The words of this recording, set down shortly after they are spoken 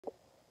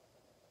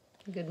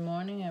Good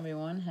morning,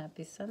 everyone.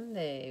 Happy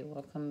Sunday.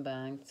 Welcome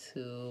back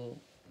to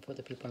For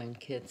the People and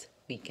Kids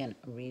Weekend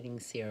Reading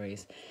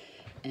Series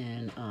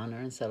in honor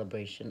and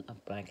celebration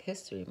of Black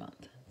History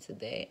Month.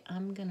 Today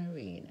I'm going to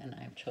read, and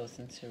I've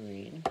chosen to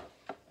read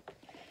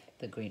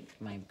The Great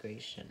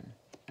Migration,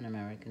 an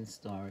American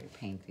Story,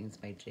 paintings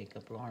by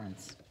Jacob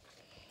Lawrence.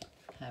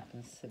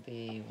 Happens to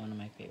be one of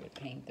my favorite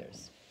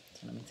painters.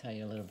 So let me tell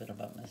you a little bit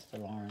about Mr.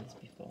 Lawrence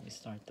before we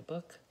start the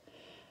book.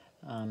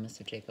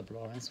 Mr. Jacob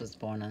Lawrence was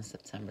born on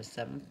September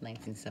 7th,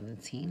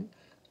 1917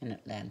 in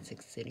Atlantic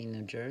City,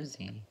 New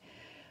Jersey.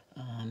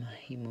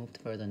 He moved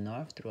further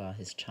north throughout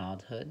his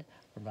childhood,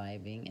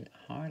 arriving in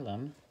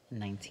Harlem in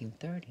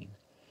 1930.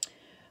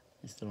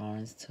 Mr.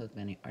 Lawrence took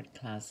many art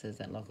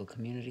classes at local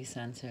community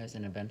centers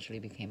and eventually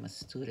became a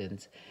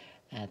student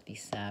at the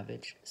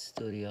Savage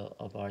Studio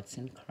of Arts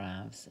and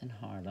Crafts in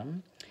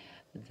Harlem.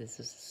 This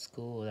is a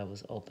school that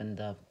was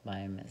opened up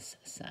by Miss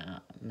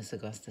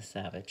Augusta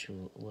Savage,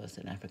 who was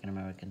an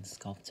African-American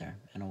sculptor,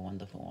 and a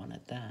wonderful one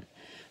at that.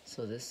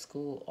 So this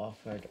school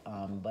offered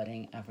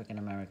budding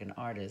African-American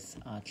artists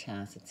a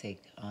chance to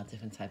take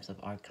different types of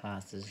art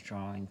classes,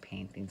 drawing,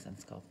 paintings, and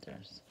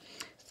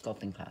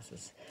sculpting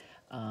classes.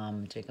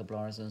 Jacob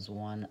Lawrence was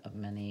one of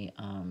many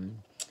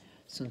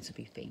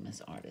soon-to-be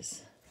famous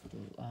artists who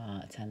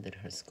attended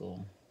her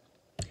school.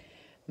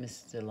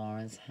 Mr.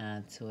 Lawrence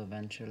had to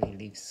eventually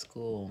leave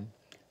school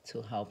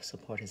to help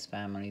support his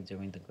family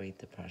during the Great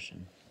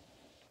Depression.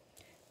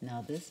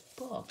 Now, this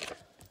book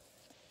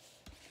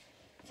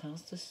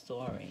tells the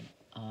story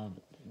of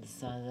the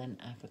Southern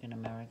African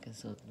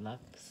Americans who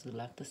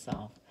left the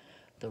South,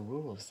 the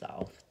rural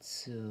South,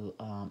 to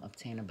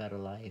obtain a better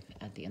life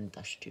at the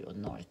industrial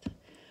North.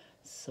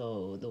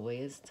 So the way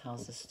it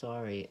tells the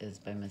story is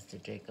by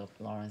Mr. Jacob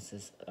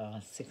Lawrence's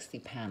 60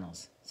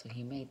 panels. So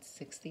he made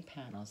 60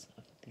 panels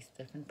of these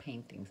different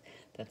paintings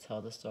that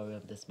tell the story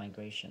of this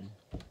migration.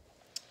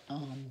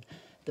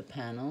 The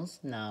panels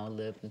now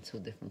live in two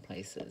different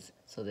places.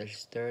 So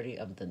there's 30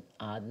 of the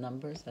odd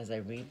numbers. As I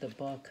read the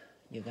book,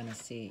 you're going to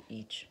see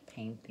each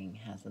painting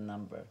has a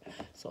number.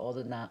 So all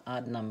the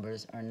odd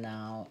numbers are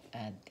now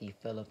at the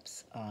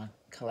Phillips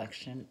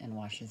Collection in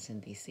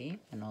Washington, D.C.,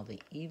 and all the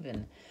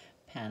even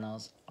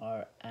panels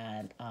are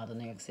at the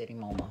New York City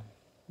MoMA.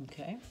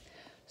 Okay,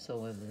 so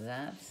with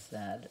that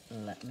said,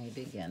 let me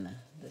begin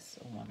this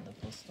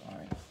wonderful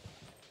story.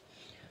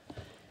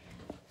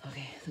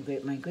 Okay, The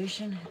Great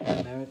Migration, an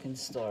American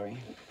Story.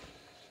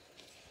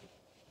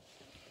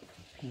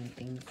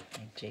 Paintings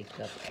by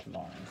Jacob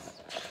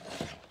Lawrence.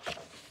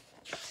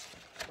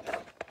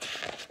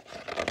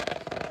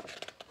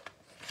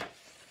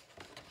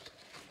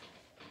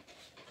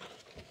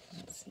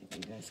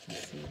 You guys can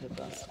see the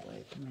best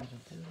way for me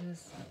to do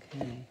this.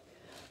 Okay.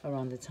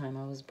 Around the time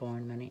I was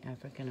born, many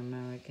African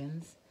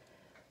Americans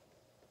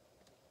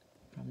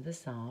from the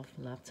South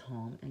left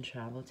home and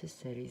traveled to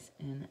cities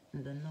in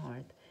the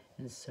North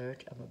in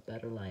search of a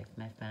better life.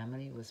 My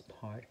family was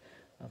part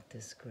of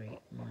this great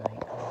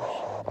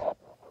migration.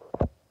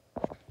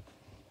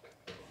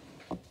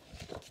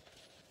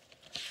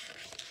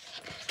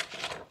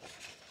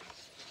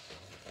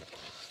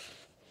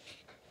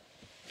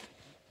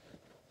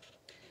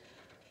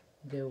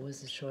 There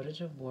was a shortage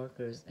of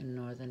workers in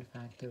northern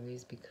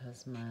factories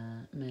because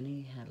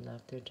many had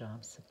left their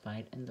jobs to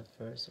fight in the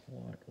First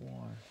World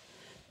War.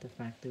 The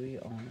factory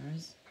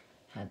owners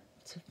had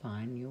to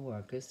find new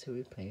workers to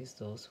replace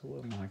those who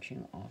were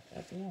marching off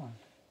at war.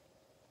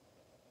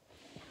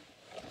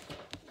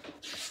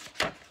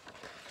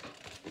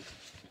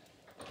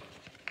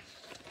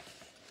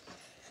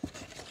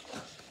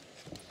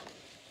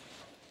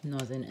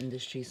 Northern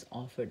industries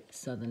offered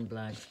Southern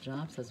blacks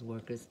jobs as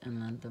workers and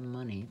lent them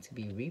money to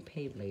be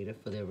repaid later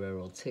for their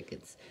railroad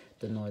tickets.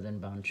 The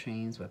northern-bound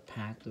trains were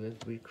packed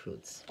with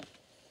recruits.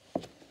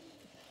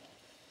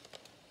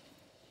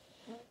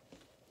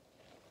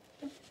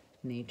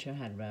 Nature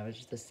had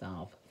ravaged the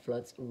South.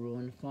 Floods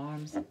ruined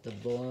farms. The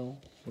boll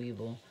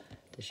weevil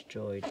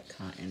destroyed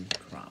cotton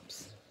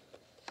crops.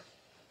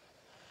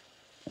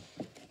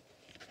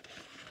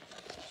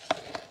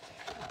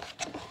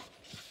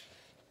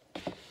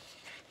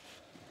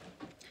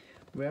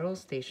 Railroad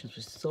stations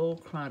were so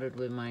crowded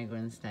with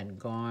migrants that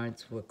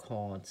guards were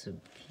called to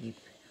keep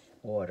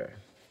order.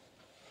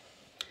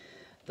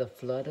 The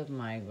flood of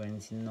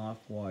migrants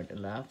northward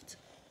left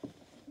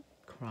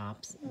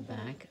crops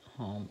back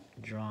home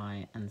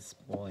dry and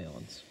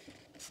spoiled.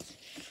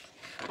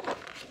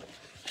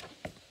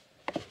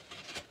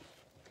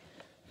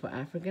 For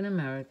African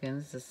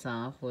Americans, the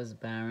South was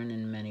barren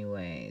in many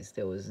ways.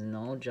 There was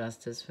no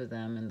justice for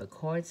them in the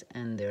courts,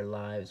 and their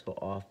lives were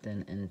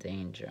often in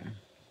danger.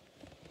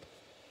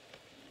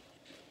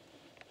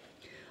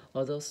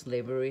 Although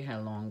slavery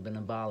had long been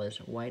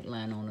abolished, white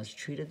landowners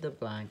treated the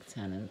black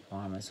tenant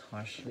farmers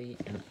harshly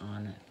and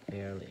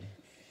unfairly.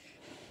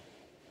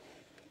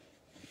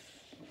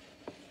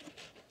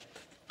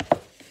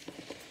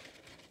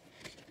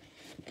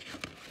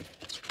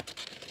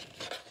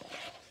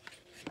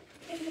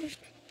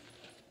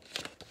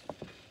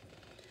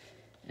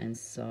 And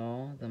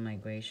so the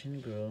migration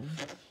grew.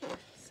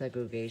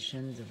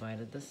 Segregation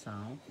divided the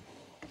South.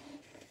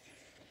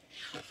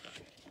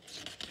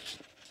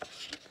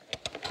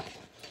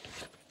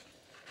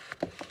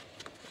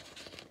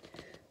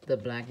 The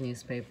black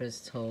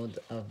newspapers told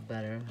of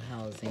better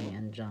housing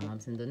and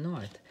jobs in the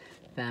North.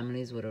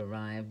 Families would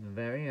arrive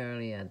very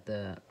early at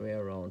the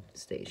railroad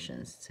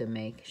stations to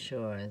make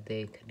sure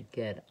they could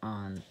get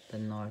on the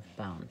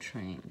northbound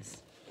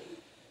trains.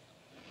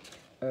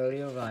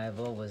 Early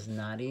arrival was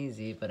not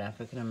easy, but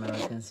African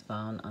Americans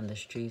found on the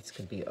streets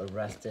could be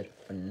arrested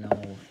for no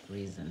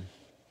reason.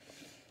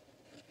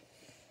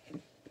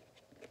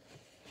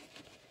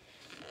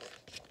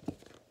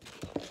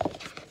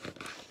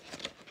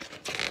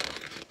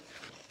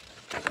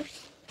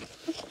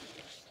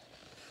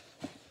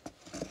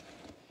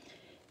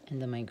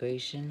 And the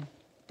migration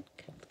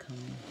kept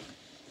coming.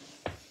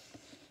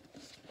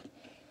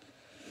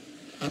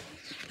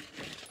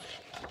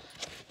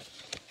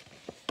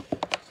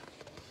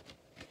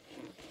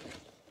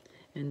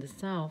 In the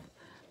South,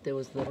 there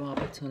was little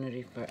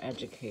opportunity for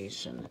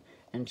education,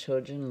 and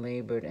children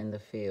labored in the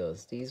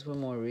fields. These were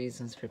more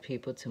reasons for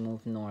people to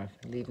move north,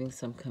 leaving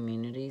some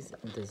communities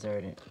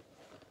deserted.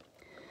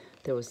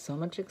 There was so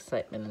much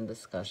excitement and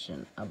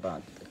discussion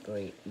about the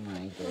Great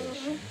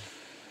Migration.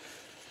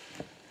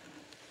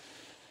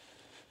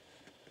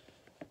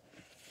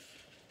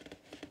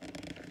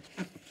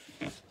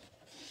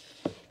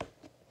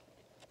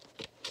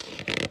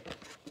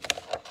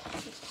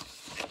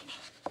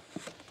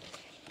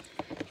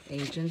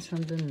 Agents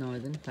from the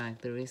northern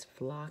factories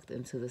flocked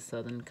into the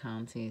southern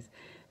counties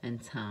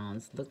and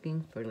towns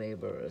looking for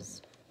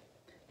laborers.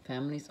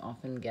 Families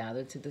often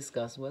gathered to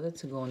discuss whether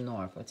to go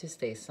north or to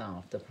stay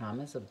south. The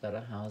promise of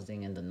better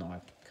housing in the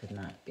north could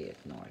not be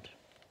ignored.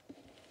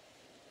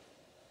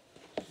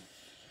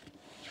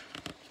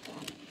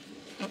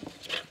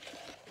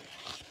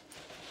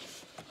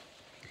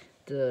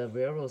 The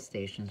railroad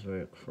stations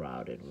were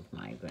crowded with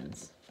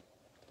migrants.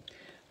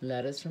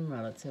 Letters from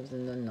relatives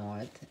in the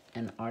North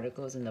and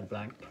articles in the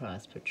black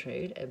press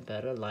portrayed a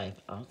better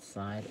life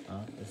outside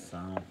of the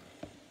South.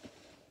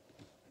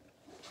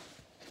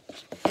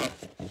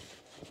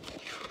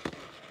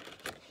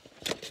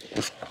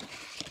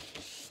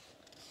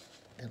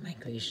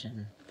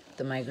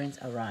 The migrants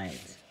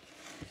arrived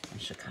in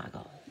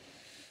Chicago.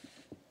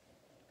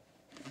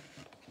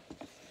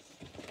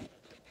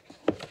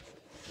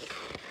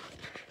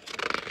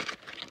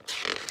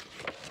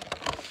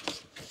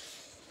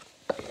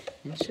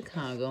 In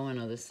Chicago and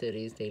other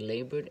cities, they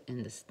labored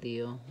in the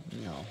steel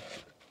mill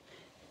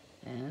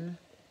and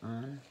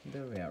on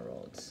the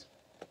railroads.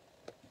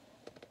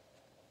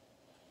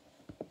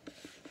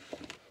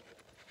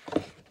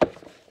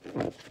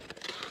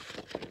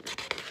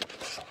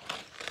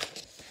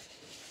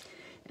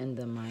 And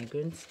the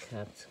migrants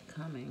kept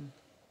coming.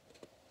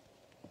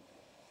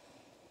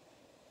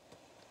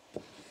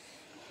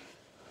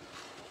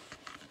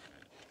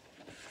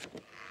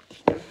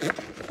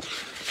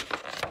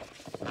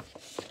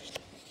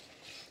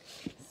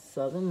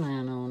 Southern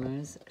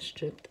landowners,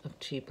 stripped of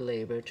cheap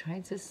labor,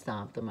 tried to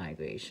stop the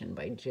migration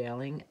by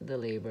jailing the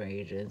labor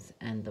agents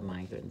and the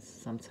migrants.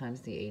 Sometimes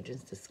the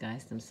agents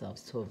disguised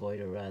themselves to avoid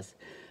arrest,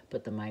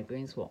 but the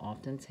migrants were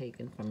often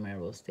taken from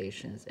railroad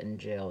stations and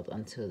jailed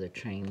until the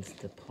trains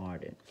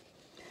departed.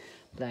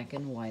 Black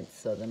and white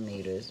Southern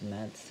leaders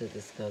met to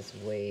discuss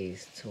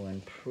ways to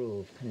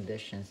improve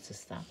conditions to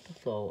stop the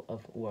flow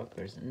of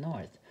workers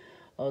north.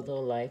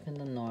 Although life in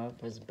the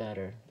North was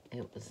better,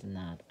 it was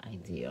not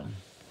ideal.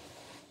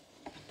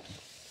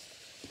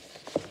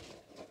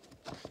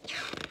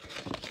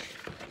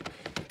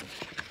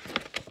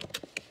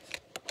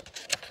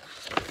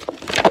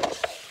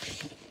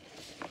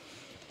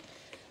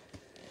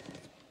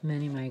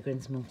 Many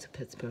migrants moved to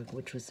Pittsburgh,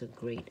 which was a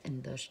great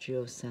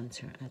industrial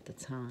center at the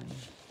time.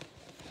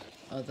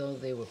 Although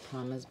they were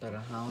promised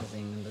better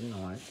housing in the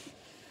North,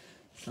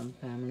 some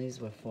families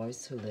were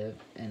forced to live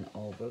in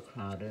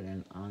overcrowded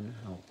and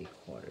unhealthy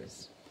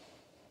quarters.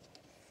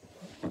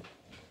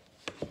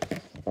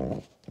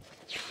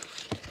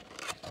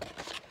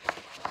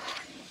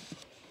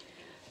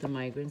 The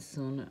migrants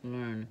soon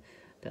learned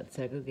that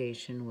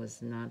segregation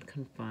was not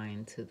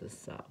confined to the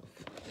South.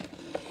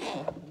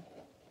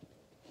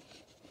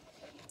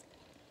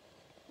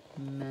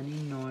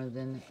 Many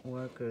northern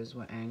workers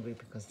were angry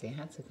because they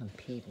had to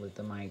compete with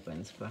the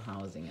migrants for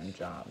housing and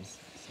jobs,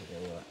 so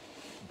there were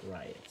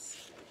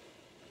riots.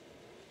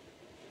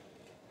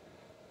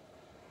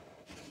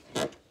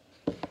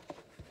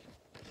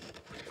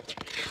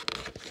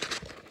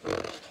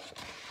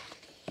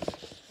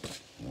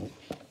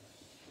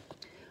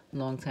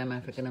 Longtime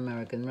African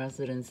American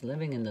residents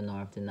living in the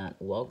North did not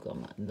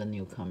welcome the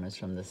newcomers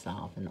from the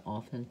South and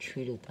often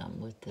treated them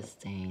with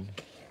disdain.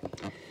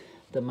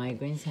 The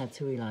migrants had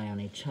to rely on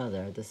each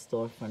other. The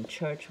storefront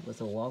church was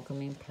a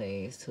welcoming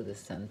place to the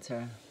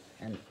center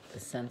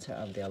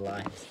of their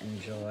lives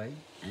in joy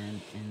and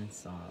in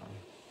sorrow.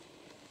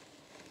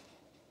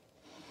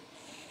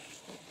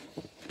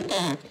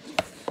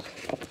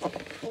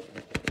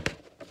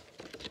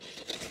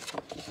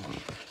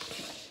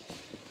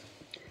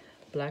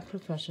 Black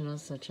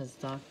professionals such as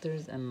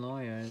doctors and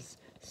lawyers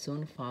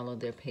soon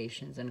followed their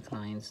patients and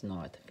clients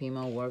north.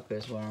 Female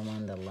workers were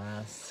among the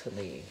last to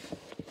leave.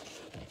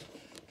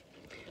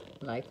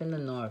 Life in the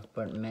North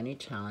brought many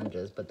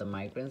challenges, but the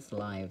migrants'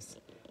 lives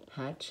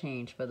had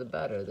changed for the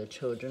better. The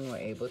children were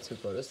able to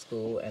go to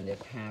school, and their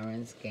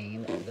parents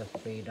gained the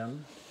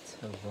freedom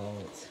to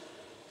vote.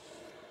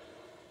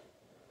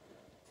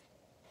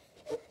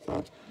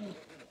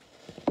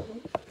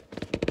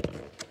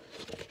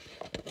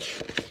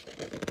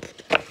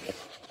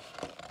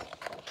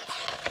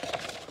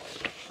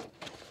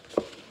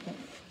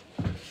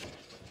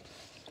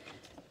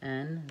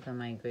 And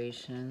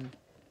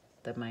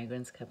the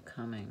migrants kept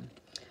coming.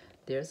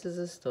 Theirs is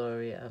a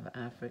story of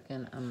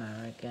African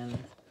American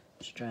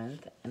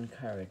strength and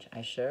courage.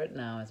 I share it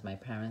now as my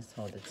parents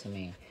told it to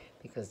me,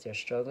 because their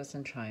struggles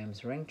and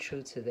triumphs ring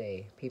true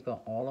today.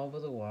 People all over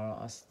the world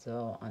are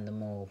still on the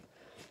move,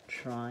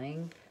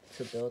 trying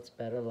to build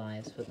better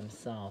lives for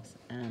themselves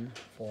and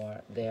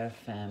for their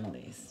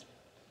families.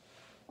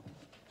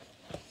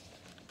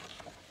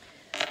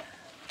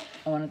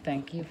 I want to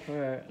thank you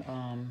for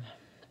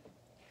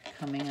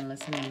coming and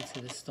listening to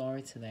the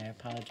story today. I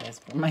apologize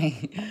for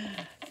my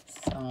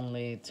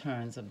only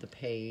turns of the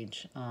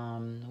page.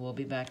 We'll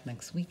be back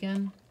next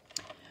weekend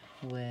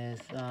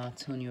with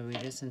 2 new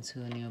readers and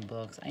 2 new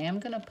books. I am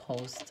going to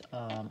post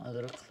a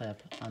little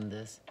clip on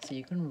this so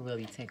you can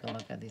really take a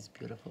look at these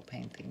beautiful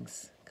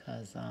paintings,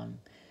 because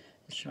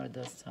it sure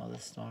does tell the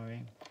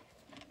story.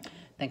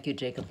 Thank you,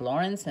 Jacob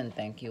Lawrence, and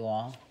thank you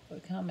all for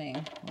coming.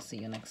 We'll see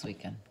you next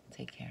weekend.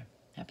 Take care.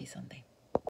 Happy Sunday.